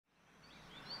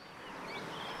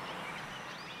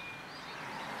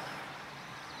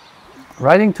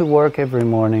Riding to work every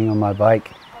morning on my bike,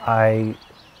 I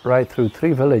ride through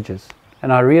 3 villages.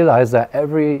 And I realized that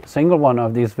every single one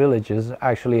of these villages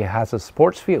actually has a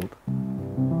sports field.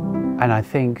 And I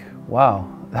think, wow,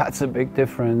 that's a big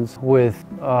difference with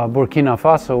Burkina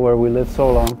Faso, where we lived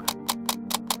so long.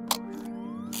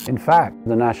 In fact,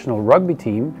 the national rugby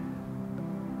team,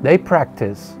 they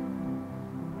practice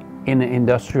in an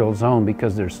industrial zone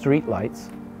because there's street lights,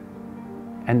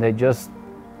 and they just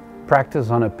practice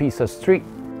on a piece of street.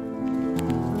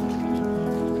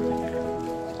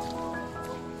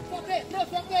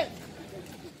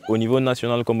 Au niveau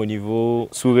national comme au niveau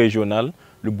sous-régional,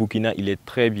 le Burkina il est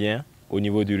très bien au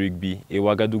niveau du rugby. Et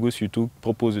Ouagadougou surtout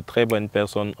propose de très bonnes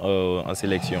personnes en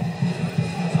sélection.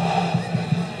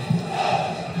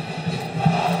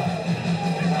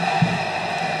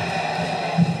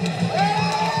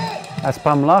 As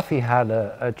Paam Laafi had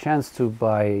a chance to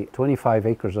buy 25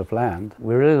 acres of land,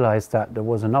 we realized that there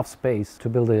was enough space to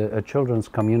build a children's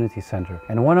community center.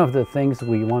 And one of the things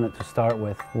we wanted to start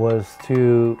with was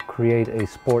to create a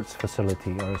sports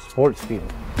facility or a sports field.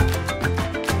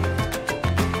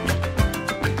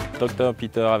 Dr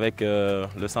Peter, avec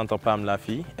le centre Paam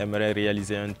Laafi, aimerait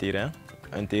réaliser un terrain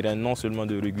non seulement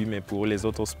de rugby mais pour les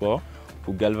autres sports,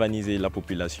 pour galvaniser la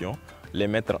population, les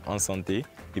mettre en santé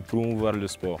et promouvoir le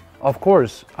sport. Of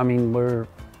course, I mean, we're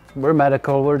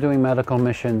medical, we're doing medical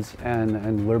missions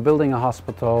and we're building a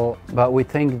hospital, but we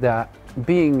think that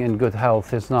being in good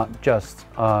health is not just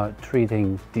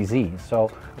treating disease. So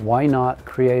why not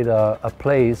create a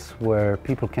place where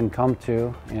people can come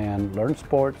to and learn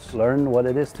sports, learn what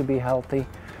it is to be healthy,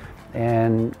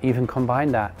 and even combine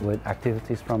that with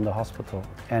activities from the hospital.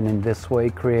 And in this way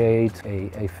create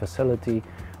a facility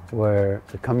where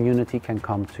the community can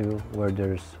come to, where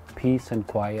there's peace and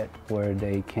quiet, where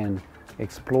they can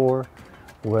explore,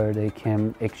 where they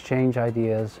can exchange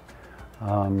ideas.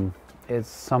 It's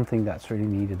something that's really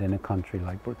needed in a country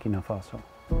like Burkina Faso.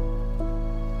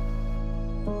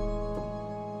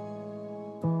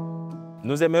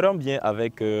 Nous aimerions bien,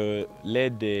 avec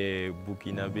l'aide des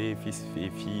Burkinabés, fils et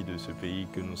filles de ce pays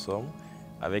que nous sommes,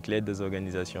 avec l'aide des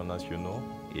organisations nationales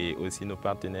et aussi nos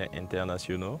partenaires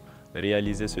internationaux,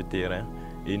 réaliser ce terrain.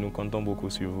 Et nous comptons beaucoup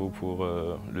sur vous pour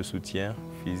le soutien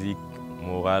physique,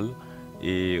 moral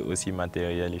et aussi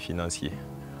matériel et financier.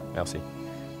 Merci.